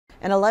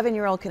An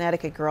 11-year-old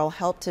Connecticut girl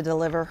helped to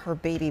deliver her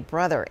baby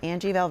brother.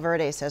 Angie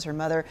Valverde says her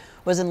mother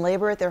was in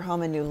labor at their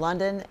home in New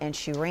London and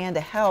she ran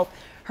to help.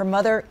 Her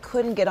mother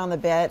couldn't get on the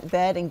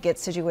bed and get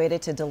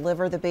situated to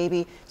deliver the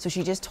baby, so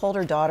she just told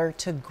her daughter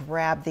to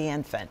grab the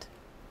infant.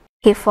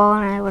 He fell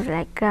and I was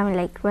like grabbing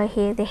like right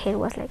here, the head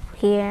was like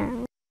here.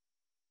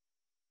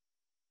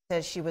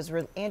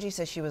 Angie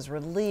says she was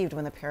relieved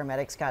when the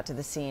paramedics got to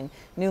the scene.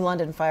 New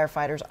London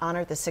firefighters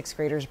honored the 6th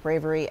grader's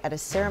bravery at a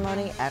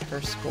ceremony at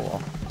her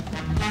school.